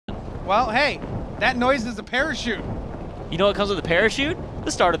Well, hey, that noise is a parachute. You know what comes with a parachute?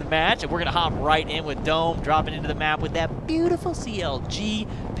 The start of the match, and we're going to hop right in with Dome, dropping into the map with that beautiful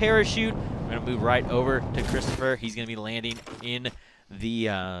CLG parachute. We're going to move right over to Christopher. He's going to be landing in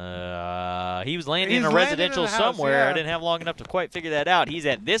the, he was landing in a residential somewhere. I didn't have long enough to quite figure that out. He's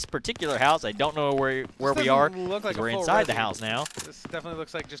at this particular house. I don't know where we are. Like we're inside the house now. This definitely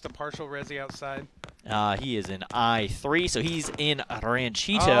looks like just a partial resi outside. He is in I-3, so he's in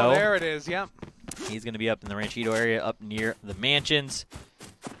Ranchito. Oh, there it is, yep. He's going to be up in the Ranchito area, up near the mansions.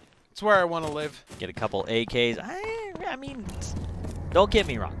 It's where I want to live. Get a couple AKs. I mean, don't get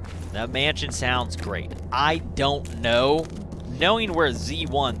me wrong. That mansion sounds great. I don't know. Knowing where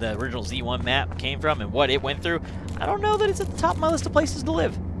Z1, the original Z1 map, came from and what it went through, I don't know that it's at the top of my list of places to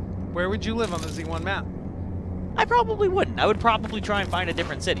live. Where would you live on the Z1 map? I probably wouldn't. I would probably try and find a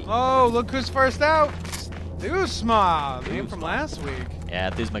different city. Oh, look who's first out. Thusma, the name from last week. Yeah,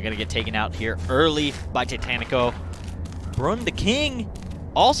 Thusma going to get taken out here early by Titanico. Brun the King,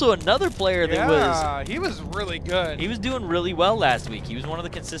 also another player that was... he was really good. He was doing really well last week. He was one of the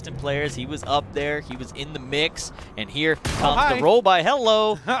consistent players. He was up there. He was in the mix. And here comes the roll by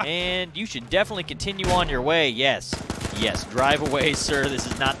hello. And you should definitely continue on your way. Yes. Yes, drive away, sir. This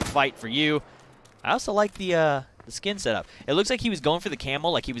is not the fight for you. I also like the skin setup. It looks like he was going for the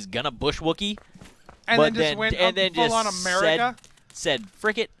camel, like he was going to bush Wookiee. And then just full on America? Said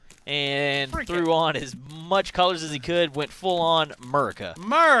frick it, and threw on as much colors as he could, went full on America.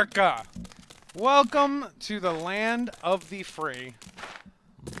 America! Welcome to the land of the free.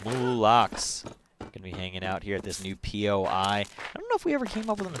 Mulaks. Gonna be hanging out here at this new POI. I don't know if we ever came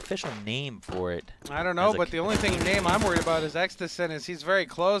up with an official name for it. I don't know, but the only name I'm worried about is Extacin, is he's very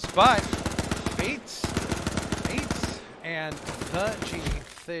close, but Bates, and the Genie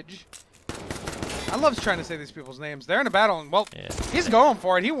Thidge. I love trying to say these people's names. They're in a battle, and, well, he's going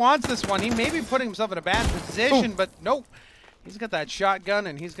for it. He wants this one. He may be putting himself in a bad position, but nope. He's got that shotgun,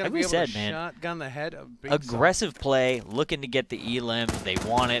 and he's going to be able to shotgun the head of Big Aggressive play, looking to get the elim. They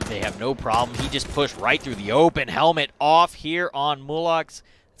want it. They have no problem. He just pushed right through the open. Helmet off here on Mulaks.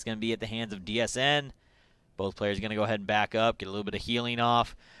 It's going to be at the hands of DSN. Both players are going to go ahead and back up, get a little bit of healing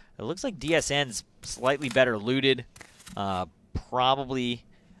off. It looks like DSN's slightly better looted. Probably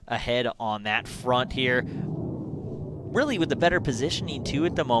ahead on that front here. Really with the better positioning too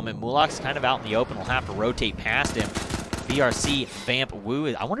at the moment. Mulak's kind of out in the open. We'll have to rotate past him. BRC Vamp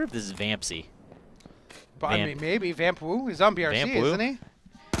Woo. I wonder if this is Vampsy. I mean, maybe Vamp Woo is on BRC, isn't he?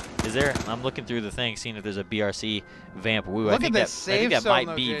 Is there? I'm looking through the thing, seeing if there's a BRC Vamp Woo. Look at this safe zone. I think that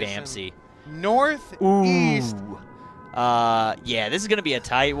might be Vampsy. Northeast. Yeah, this is going to be a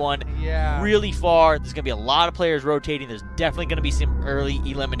tight one. Yeah. Really far. There's going to be a lot of players rotating. There's definitely going to be some early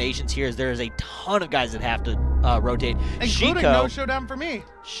eliminations here, as there is a ton of guys that have to rotate. Including no showdown for me.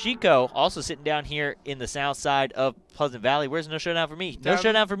 Shiko also sitting down here in the south side of Pleasant Valley. Where's no showdown for me? No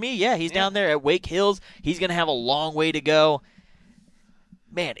showdown for me. Yeah, he's down there at Wake Hills. He's going to have a long way to go.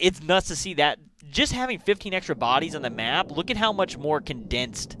 Man, it's nuts to see that. Just having 15 extra bodies on the map, look at how much more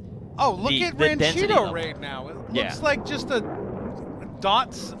condensed. Oh, look at Ranchito right now. It looks like just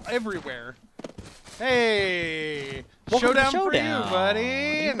dots everywhere. Hey, showdown for you,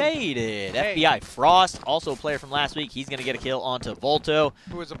 buddy. You made it. Hey. FBI Frost, also a player from last week. He's going to get a kill onto Volto,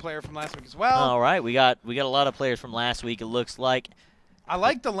 who was a player from last week as well. All right, we got a lot of players from last week, it looks like. I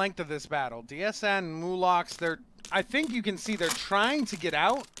like the length of this battle. DSN, Mulaks, I think you can see they're trying to get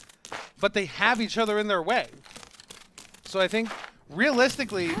out, but they have each other in their way. So I think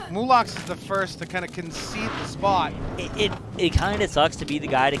realistically, Mulaks is the first to kind of concede the spot. It kind of sucks to be the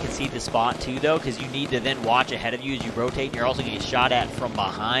guy to concede the spot too, though, because you need to then watch ahead of you as you rotate, and you're also going to get shot at from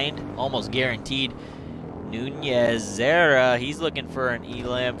behind, almost guaranteed. Nunez Zera, he's looking for an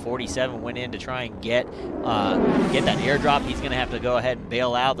elim. 47 went in to try and get that airdrop. He's going to have to go ahead and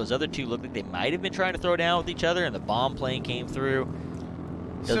bail out. Those other two look like they might have been trying to throw down with each other, and the bomb plane came through.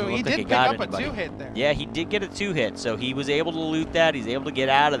 So he did pick up a 2-hit there. Yeah, he did get a 2-hit, so he was able to loot that. He's able to get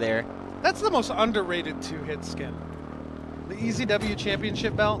out of there. That's the most underrated 2-hit skin. The EZW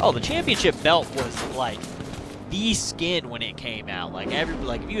Championship belt. Oh, the Championship belt was like the skin when it came out. Like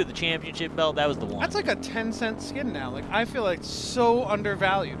if you had the Championship belt, that was the one. That's like a 10-cent skin now. Like, I feel like it's so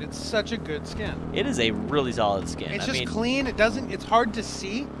undervalued. It's such a good skin. It is a really solid skin. It's just clean. It's hard to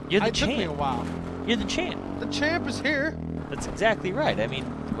see. You're the champ. It took me a while. You're the champ. The champ is here. That's exactly right. I mean,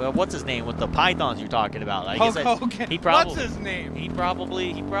 well, what's his name with the pythons you're talking about? I guess he probably. What's his name? He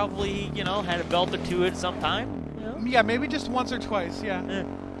probably, you know, had a belt or two at some time. You know? Yeah, maybe just once or twice. Yeah.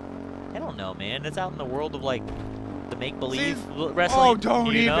 I don't know, man. It's out in the world of like the make-believe wrestling. Oh,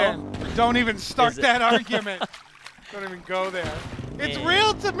 don't even start that argument. Don't even go there. It's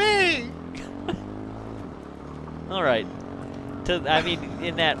real to me. All right. I mean,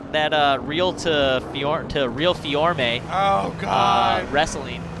 in that real to real Fiorme. Oh God.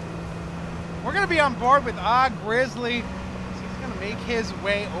 Wrestling. We're gonna be on board with Grizzly. He's gonna make his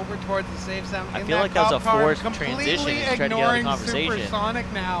way over towards the safe zone. I feel like that was a forced transition. Completely He's trying to get out of the conversation.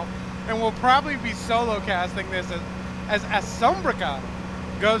 Supersonic now, and we'll probably be solo casting this as Sombrica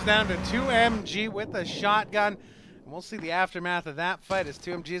goes down to 2MG with a shotgun. And we'll see the aftermath of that fight as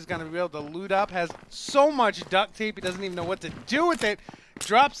 2MG is going to be able to loot up. Has so much duct tape, he doesn't even know what to do with it.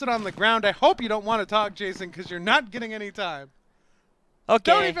 Drops it on the ground. I hope you don't want to talk, Jason, because you're not getting any time.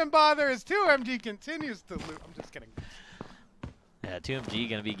 Okay. Don't even bother as 2MG continues to loot. I'm just kidding. Yeah, 2MG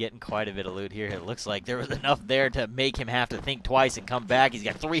going to be getting quite a bit of loot here. It looks like there was enough there to make him have to think twice and come back. He's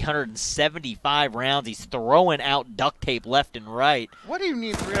got 375 rounds. He's throwing out duct tape left and right. What do you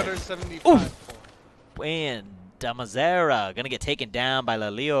need 375 for? And Damazera going to get taken down by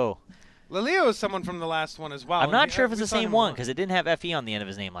Lalio. Lalio is someone from the last one as well. I'm not sure if it's the same one because it didn't have FE on the end of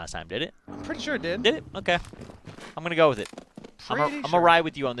his name last time, did it? I'm pretty sure it did. Did it? Okay. I'm going to go with it. I'm going to ride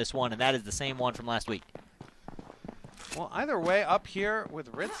with you on this one, and that is the same one from last week. Well, either way, up here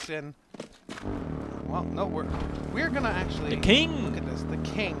with Ritzton, well, no, we're going to actually... The King! Look at this, the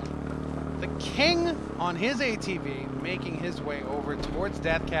King. The King on his ATV making his way over towards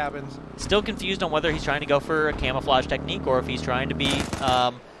Death Cabins. Still confused on whether he's trying to go for a camouflage technique or if he's trying to be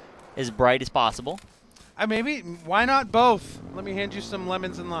as bright as possible. Maybe, why not both? Let me hand you some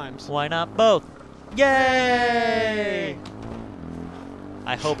lemons and limes. Why not both? Yay!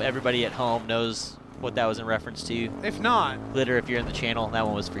 I hope everybody at home knows what that was in reference to. If not, Glitter, if you're in the channel, that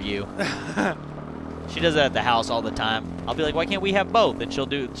one was for you. She does that at the house all the time. I'll be like, why can't we have both? And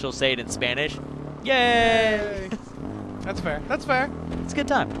she'll say it in Spanish. Yay! That's fair. That's fair. It's a good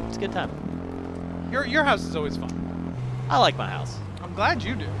time. It's a good time. Your house is always fun. I like my house. I'm glad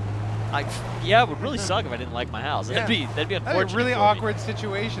you do. Yeah, it would really suck if I didn't like my house. Yeah. That'd be unfortunate. That'd be a really awkward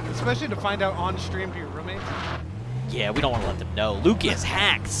situation, especially to find out on stream to your roommates. Yeah, we don't want to let them know. Lucas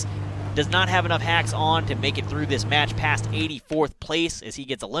hacks. Does not have enough hacks on to make it through this match past 84th place as he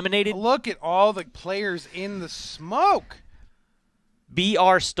gets eliminated. Look at all the players in the smoke.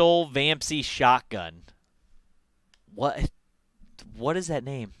 BR stole Vampsy shotgun. What is that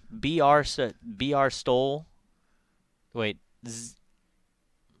name? BR stole. Wait.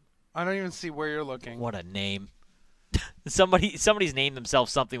 I don't even see where you're looking. What a name. Somebody's named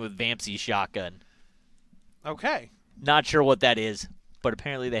themselves something with Vampsy shotgun. Okay. Not sure what that is, but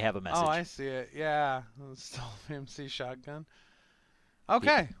apparently they have a message. Oh, I see it. Yeah. Stole MC shotgun.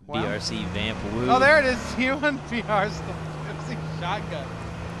 Okay. Wow. BRC Vamp Woo. Oh, there it is. You and BR stole MC shotgun.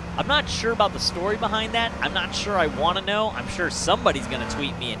 I'm not sure about the story behind that. I'm not sure I want to know. I'm sure somebody's going to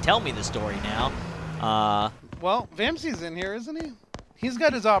tweet me and tell me the story now. Well, Vampsy's in here, isn't he? He's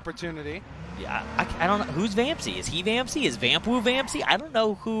got his opportunity. Yeah, I don't know. Who's Vampsy? Is he Vampsy? Is Vamp Woo Vampsy? I don't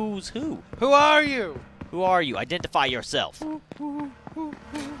know who's who. Who are you? Who are you? Identify yourself.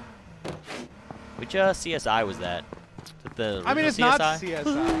 Which CSI was that? I mean, it's CSI? not CSI.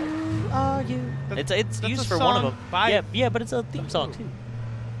 Who are you? It's used for one of them. Yeah, but it's a theme song too.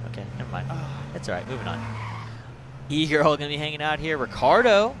 Okay, never mind. That's all right. Moving on. E-Hero going to be hanging out here.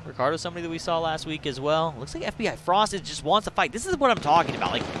 Ricardo's somebody that we saw last week as well. Looks like FBI Frost just wants to fight. This is what I'm talking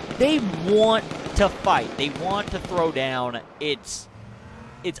about. Like, they want to fight. They want to throw down. It's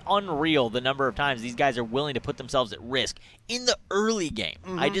unreal the number of times these guys are willing to put themselves at risk in the early game.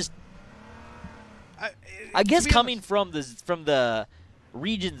 Mm-hmm. I guess coming from the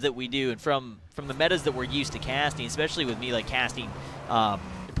regions that we do and from the metas that we're used to casting, especially with me like casting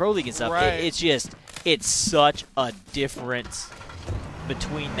Pro League and stuff, right. It's such a difference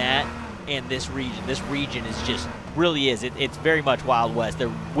between that and this region. This region is just really is. It's very much Wild West.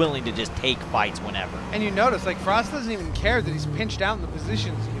 They're willing to just take fights whenever. And you notice, like, Frost doesn't even care that he's pinched out in the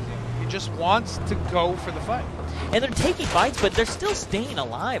positions he's in. He just wants to go for the fight. And they're taking fights, but they're still staying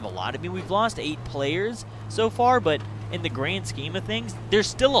alive a lot. I mean, we've lost 8 players so far, but in the grand scheme of things, there's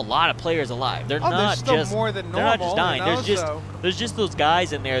still a lot of players alive. They're not still just more than they're not just dying. You know, there's just those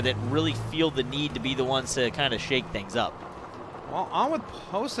guys in there that really feel the need to be the ones to kind of shake things up. Well, on with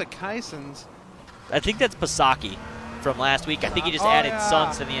Posa Kaisens. I think that's Pasaki from last week. I think he just added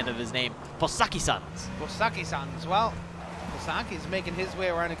Sons to the end of his name. Posaki Sons. Posaki Sons. Well, Posaki's making his way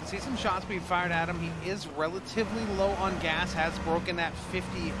around. You can see some shots being fired at him. He is relatively low on gas, has broken that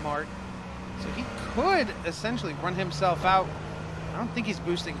 50 mark. So he could essentially run himself out. I don't think he's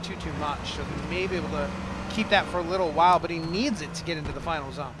boosting too much, so he may be able to keep that for a little while, but he needs it to get into the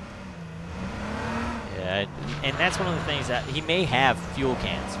final zone. Yeah, and that's one of the things that he may have fuel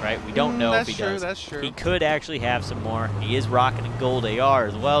cans, right? We don't know if he does. That's true. He could actually have some more. He is rocking a gold AR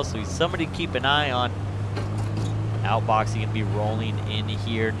as well, so he's somebody to keep an eye on. Outboxing going to be rolling in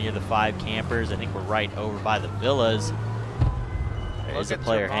here near the 5 campers. I think we're right over by the villas. There is a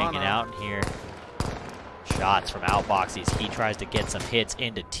player hanging out in here. Shots from Outboxy as he tries to get some hits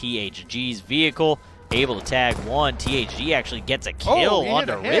into THG's vehicle. Able to tag one. THG actually gets a kill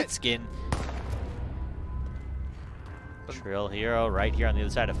onto Ritskin. Trill Hero right here on the other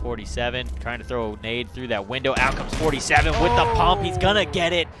side of 47. Trying to throw a nade through that window. Out comes 47 with the pump. He's going to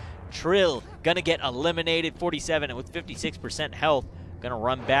get it. Trill going to get eliminated. 47 and with 56% health. Going to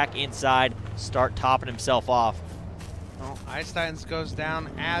run back inside. Start topping himself off. Well, Einstein's goes down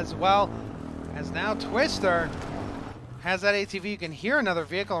as well. As now Twister has that ATV. You can hear another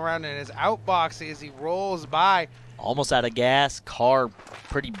vehicle around in his outbox as he rolls by. Almost out of gas. Car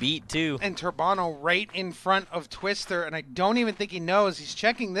pretty beat too. And Turbano right in front of Twister, and I don't even think he knows. He's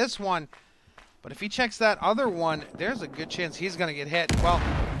checking this one, but if he checks that other one, there's a good chance he's going to get hit. Well,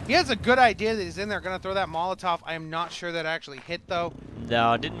 he has a good idea that he's in there going to throw that Molotov. I am not sure that actually hit, though.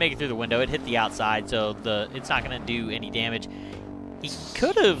 No, it didn't make it through the window. It hit the outside, so it's not going to do any damage. He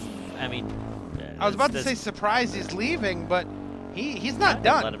could have, I mean... I was about to say surprised he's leaving, but he's not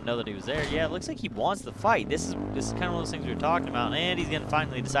done. Let him know that he was there. Yeah, it looks like he wants the fight. This is kind of one of those things we were talking about, and he's going to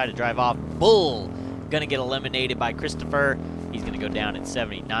finally decide to drive off. Bull going to get eliminated by Christopher. He's going to go down at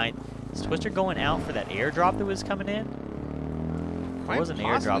 79th. Is Twister going out for that airdrop that was coming in? There was an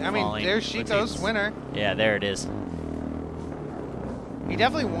airdrop I mean, falling. there's Chico's winner. Yeah, there it is. He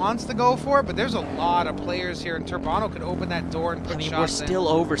definitely wants to go for it, but there's a lot of players here, and Turbano could open that door and put shots in. We're still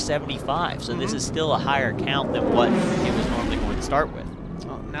over 75, so this is still a higher count than what it was normally going to start with.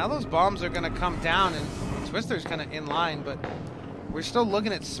 Well, now those bombs are going to come down, and Twister's kind of in line, but we're still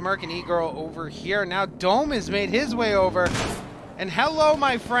looking at Smirk and E-Girl over here. Now Dome has made his way over, and hello,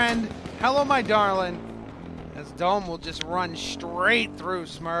 my friend. Hello, my darling. As Dome will just run straight through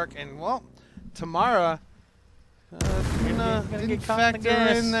Smirk, and, well, Tamara... didn't factor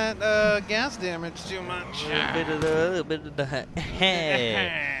in that gas damage too much. A little bit of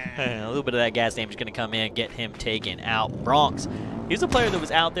that gas damage is going to come in and get him taken out. Bronx, he's a player that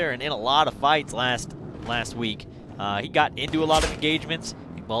was out there and in a lot of fights last week. He got into a lot of engagements.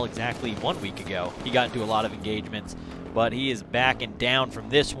 Well, exactly 1 week ago, he got into a lot of engagements. But he is backing down from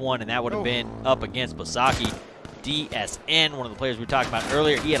this one, and that would have been up against Basaki. DSN, one of the players we were talking about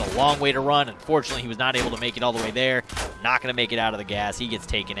earlier, he had a long way to run. Unfortunately, he was not able to make it all the way there. Not going to make it out of the gas. He gets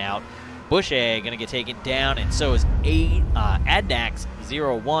taken out. Bush Egg going to get taken down, and so is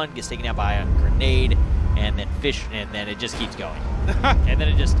Adnax01 gets taken out by a grenade, and then Fish, and then it just keeps going. And then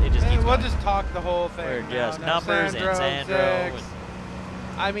it just keeps going. We'll just talk the whole thing. We're just numbers and Sandro.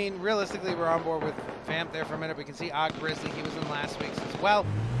 I mean, realistically, we're on board with Vamp there for a minute. We can see Og Grizzly. He was in last week's as well.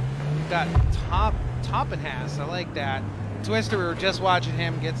 We've got Top and Hass. I like that. Twister, we were just watching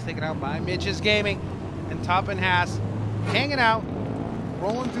him, gets taken out by Mitch's Gaming. And Top and Hass hanging out,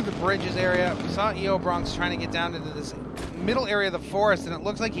 rolling through the bridges area. We saw EO Bronx trying to get down into this middle area of the forest, and it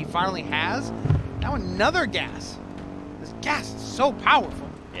looks like he finally has. Now another gas. This gas is so powerful.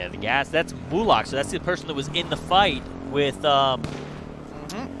 Yeah, the gas, that's Mulak, so that's the person that was in the fight with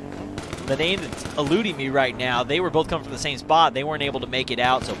the name that's eluding me right now. They were both coming from the same spot. They weren't able to make it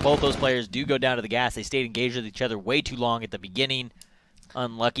out, so both those players do go down to the gas. They stayed engaged with each other way too long at the beginning.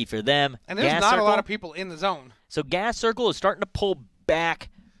 Unlucky for them. And there's not a lot of people in the zone. So Gas Circle is starting to pull back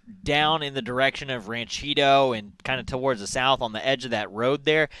down in the direction of Ranchito and kind of towards the south on the edge of that road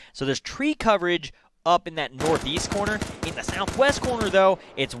there. So there's tree coverage up in that northeast corner. In the southwest corner, though,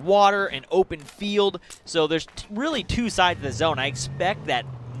 it's water and open field. So there's really two sides of the zone. I expect that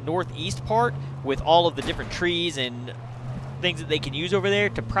northeast part with all of the different trees and things that they can use over there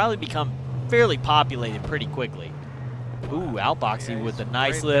to probably become fairly populated pretty quickly. Ooh, Outboxy with a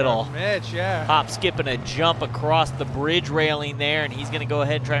nice little hop, skip, and a jump across the bridge railing there, and he's going to go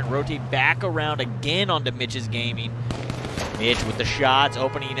ahead and try and rotate back around again onto Mitch's Gaming. Mitch with the shots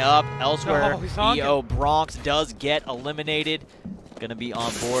opening up elsewhere. EO Bronx does get eliminated. Going to be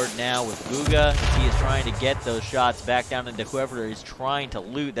on board now with Booga. He is trying to get those shots back down into whoever is trying to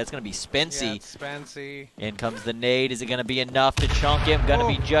loot. That's going to be Spency. Yeah, it's Spency. In comes the nade. Is it going to be enough to chunk him? Going to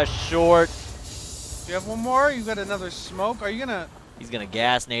be just short. Do you have one more? You got another smoke? Are you going to... He's going to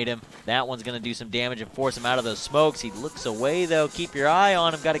gas nade him. That one's going to do some damage and force him out of those smokes. He looks away, though. Keep your eye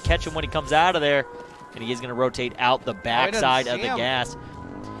on him. Got to catch him when he comes out of there. And he is going to rotate out the backside of the gas.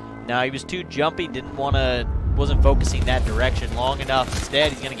 Now, he was too jumpy. Didn't want to... Wasn't focusing that direction long enough.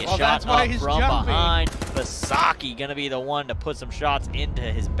 Instead, he's going to get shot up from behind. Basaki going to be the one to put some shots into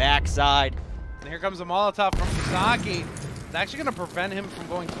his backside. And here comes a Molotov from Kazaki. It's actually going to prevent him from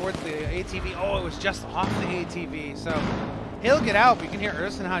going towards the ATV. Oh, it was just off the ATV. So he'll get out. We can hear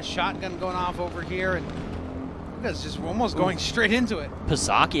Ursenha's shotgun going off over here. And Luka's just almost going straight into it.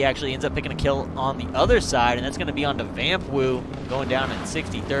 Pisaki actually ends up picking a kill on the other side, and that's going to be on to Vampwu, going down at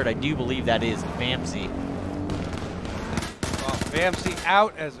 63rd. I do believe that is Vampsy. Well, Vampsy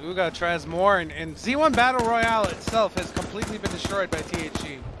out as Uga tries more, and Z1 Battle Royale itself has completely been destroyed by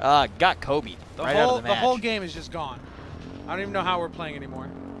THG. Got Kobe right out of the match. The whole game is just gone. I don't even know how we're playing anymore.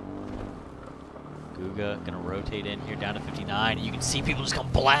 Guga gonna rotate in here down to 59. You can see people just come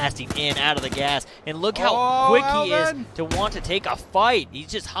blasting in out of the gas. And look how quick he is to want to take a fight. He's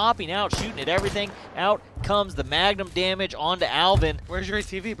just hopping out, shooting at everything. Out comes the Magnum damage onto Alvin. Where's your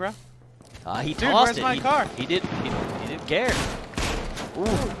ATV, bro? He Dude, tossed where's it. my car? He didn't care.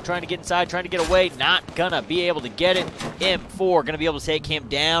 Ooh, trying to get inside, trying to get away. Not gonna be able to get it. M4 gonna be able to take him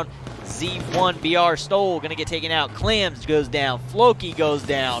down. Z1 BR Stoll gonna get taken out. Clams goes down. Floki goes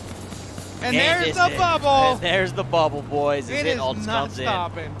down. And there's the bubble. And there's the bubble, boys. It is not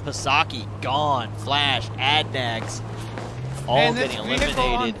stopping. Pisaki gone. Flash, Adnags, all getting eliminated. And this vehicle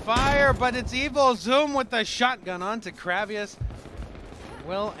on fire, but it's Evil Zoom with the shotgun onto Kravius.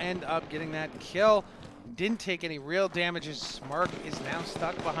 Will end up getting that kill. Didn't take any real damage. His Smark is now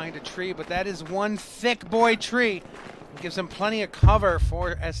stuck behind a tree, but that is one thick boy tree. It gives him plenty of cover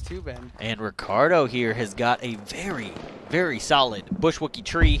for S2 Ben. And Ricardo here has got a very, very solid Bushwookie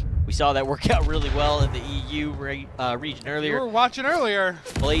tree. We saw that work out really well in the EU region earlier. You were watching earlier.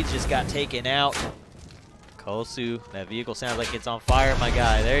 Blades just got taken out. Kosu, that vehicle sounds like it's on fire, my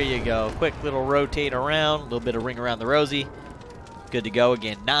guy. There you go. Quick little rotate around, a little bit of ring around the rosy. Good to go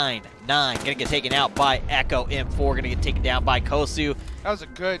again. 9-9. Gonna get taken out by Echo. M4 gonna get taken down by Kosu. That was a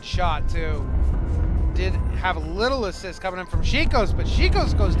good shot, too. Did have a little assist coming in from Shikos, but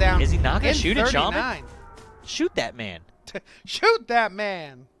Shikos goes down. Is he not gonna shoot at 39. Shaman? Shoot that man. Shoot that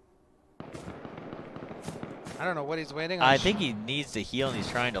man. I don't know what he's waiting on. I think he needs to heal and he's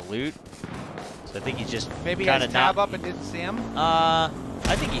trying to loot. So I think he's just maybe he has tab up and didn't see him.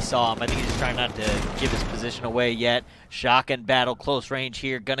 I think he saw him. I think he's just trying not to give his position away yet. Shotgun battle, close range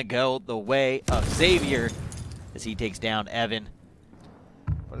here. Gonna go the way of Xavier as he takes down Evan.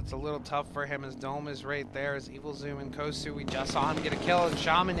 But it's a little tough for him. His dome is right there. As Evil Zoom and Kosu, we just saw him get a kill, and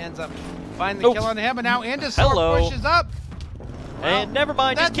Shaman ends up finding the kill on him. And now Indusor pushes up. Well, and never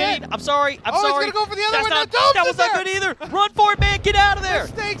mind, just kidding. I'm sorry. I'm sorry. He's going to go for the other one. That was not good either. Run for it, man. Get out of there.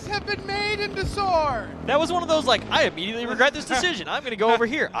 Mistakes have been made in Indusor. That was one of those, like, I immediately regret this decision. I'm going to go over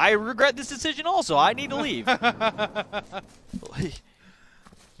here. I regret this decision also. I need to leave.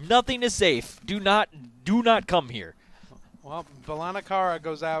 Nothing is safe. Do not come here. Well, Balanakara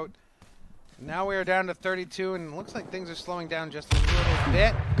goes out. Now we are down to 32, and it looks like things are slowing down just a little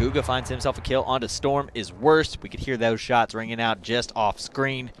bit. Guga finds himself a kill onto Storm is worst. We could hear those shots ringing out just off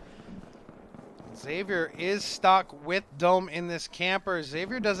screen. Xavier is stuck with Dome in this camper.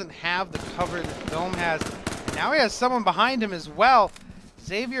 Xavier doesn't have the cover that Dome has. And now he has someone behind him as well.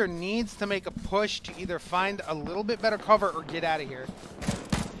 Xavier needs to make a push to either find a little bit better cover or get out of here.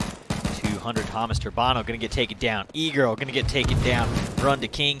 200 Hamas Turbano gonna get taken down. E-Girl gonna get taken down. Run to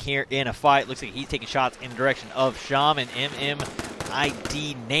King here in a fight. Looks like he's taking shots in the direction of Shaman.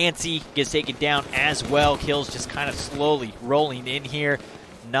 MMID Nancy gets taken down as well. Kills just kind of slowly rolling in here.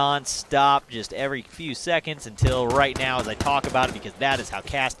 Non-stop, just every few seconds until right now as I talk about it, because that is how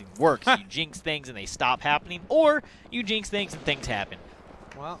casting works. You jinx things and they stop happening, or you jinx things and things happen.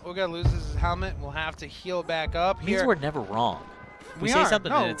 Well, Uga loses his helmet. We'll have to heal back up here. Means we're never wrong. If we say are.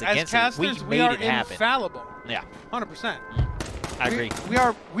 something and it's against casters, it, we made it happen. Infallible. Yeah. 100%. I agree.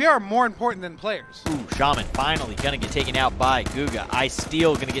 We are more important than players. Ooh, Shaman finally gonna get taken out by Guga. Ice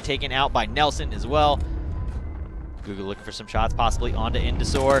Steel gonna get taken out by Nelson as well. Guga looking for some shots possibly onto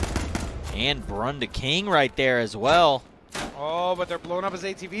Indusor. And Brunda King right there as well. Oh, but they're blowing up his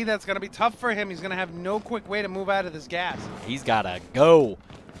ATV. That's gonna be tough for him. He's gonna have no quick way to move out of this gas. He's gotta go.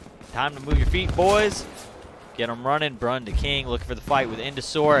 Time to move your feet, boys. Get him running. Brunda King looking for the fight with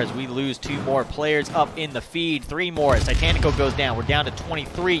Indusor as we lose 2 more players up in the feed. 3 more as Titanico goes down. We're down to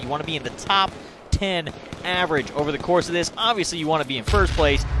 23. You want to be in the top 10 average over the course of this. Obviously, you want to be in first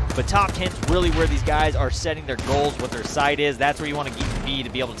place, but top 10 is really where these guys are setting their goals, what their sight is. That's where you want to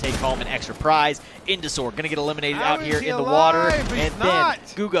be able to take home an extra prize. Indusor going to get eliminated out here in the water. And then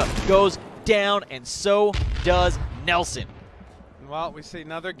Guga goes down, and so does Nelson. Well, we see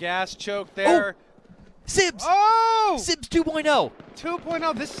another gas choke there. Oh. Sibs! Oh! Sibs 2.0.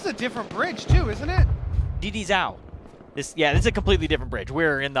 2.0. This is a different bridge, too, isn't it? DD's out. This is a completely different bridge.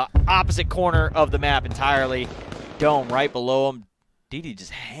 We're in the opposite corner of the map entirely. Dome right below him. DD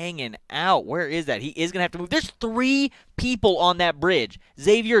just hanging out. Where is that? He is going to have to move. There's 3 people on that bridge.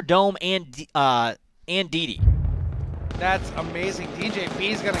 Xavier, Dome, and DD. That's amazing. DJ B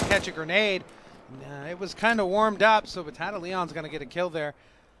is going to catch a grenade. It was kind of warmed up, so Batata Leon's going to get a kill there.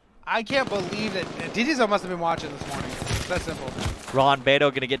 I can't believe that. DD's must have been watching this morning. It's that simple. Ron Beto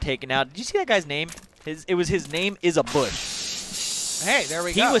going to get taken out. Did you see that guy's name? His name is a Bush. Hey, there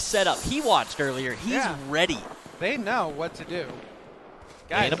we go. He was set up. He watched earlier. He's ready. They know what to do.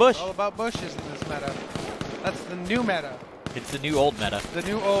 Guys, in a bush. It's all about bushes in this meta. That's the new meta. It's the new old meta. The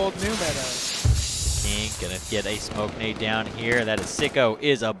new old new meta. King gonna get a smoke nade down here. That is Sicko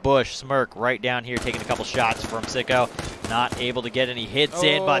is a Bush. Smirk right down here taking a couple shots from Sicko. Not able to get any hits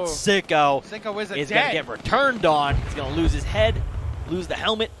in, but Sicko is gonna get returned on. He's gonna lose his head, lose the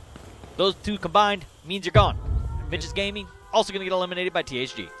helmet. Those 2 combined means you're gone. Mitch's Gaming also gonna get eliminated by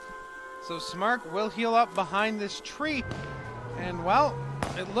THG. So Smirk will heal up behind this tree. And, well,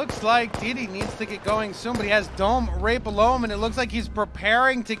 it looks like DD needs to get going soon, but he has Dome right below him, and it looks like he's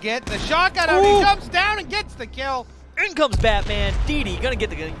preparing to get the shotgun out. He jumps down and gets the kill. In comes Batman. DD gonna get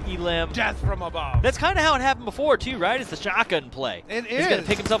the elim. Death from above. That's kind of how it happened before, too, right? It's the shotgun play. It is. He's gonna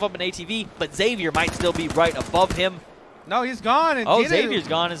pick himself up an ATV, but Xavier might still be right above him. No, he's gone. And Xavier's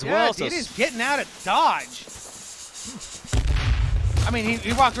gone as well. So DD's getting out of dodge. I mean,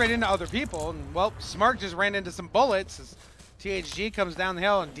 he walked right into other people, and, well, Smirk just ran into some bullets as THG comes down the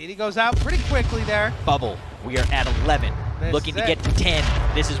hill, and DD goes out pretty quickly there. Bubble, we are at 11, looking to get to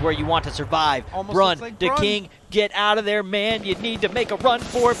 10. This is where you want to survive. Almost Run, like the King, get out of there, man. You need to make a run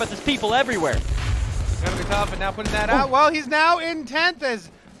for it, but there's people everywhere. It's going to be tough, and now putting that out. Well, he's now in 10th as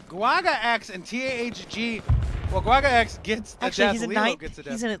Guaga X and THG. Well, Guaga X gets the Actually, death. he's in Lilo 9th. gets the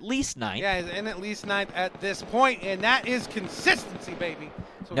death. He's in at least 9th. Yeah, he's in at least 9th at this point, and that is consistency, baby.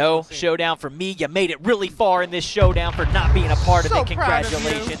 No showdown for me. You made it really far in this showdown for not being a part of it.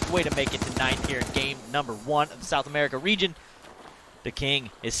 Congratulations. Way to make it to 9th here in game number 1 of the South America region. The King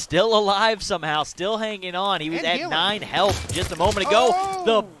is still alive somehow, still hanging on. He was at 9 health just a moment ago.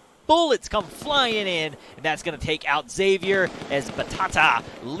 The bullets come flying in, and that's going to take out Xavier as Batata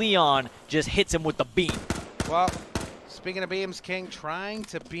Leon just hits him with the beam. Well, speaking of beams, King trying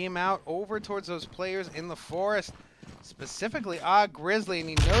to beam out over towards those players in the forest. Specifically, Grizzly, and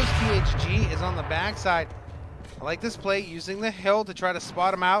he knows THG is on the backside. I like this play, using the hill to try to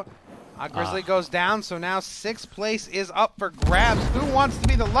spot him out. Grizzly goes down, so now 6th place is up for grabs. Who wants to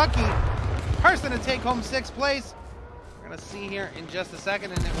be the lucky person to take home 6th place? We're going to see here in just a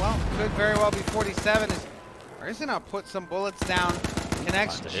second, and it could very well be 47. Grizzly now put some bullets down,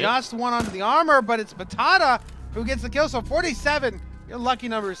 connects just one onto the armor, but it's Batata who gets the kill, so 47, you're lucky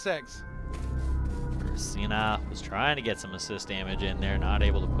number 6. Cena was trying to get some assist damage in there, not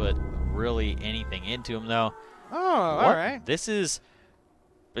able to put really anything into him though. All right. This is,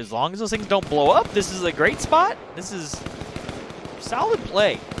 as long as those things don't blow up, this is a great spot. This is solid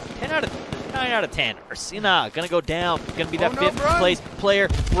play. 9 out of 10. Ursina gonna go down. Gonna be that 5th place player.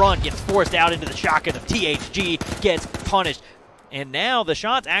 Run gets forced out into the shotgun of THG, gets punished. And now the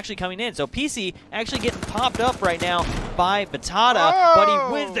shot's actually coming in. So PC actually getting popped up right now by Batata, but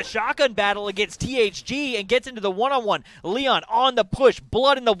he wins the shotgun battle against THG and gets into the one-on-one. Leon on the push,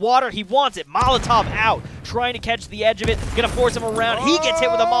 blood in the water. He wants it. Molotov out, trying to catch the edge of it. Gonna force him around. He gets hit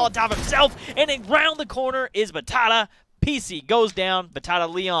with a Molotov himself, and then round the corner is Batata. PC goes down.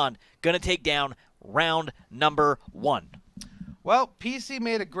 Batata Leon gonna take down round number 1. Well, PC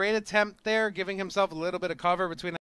made a great attempt there, giving himself a little bit of cover between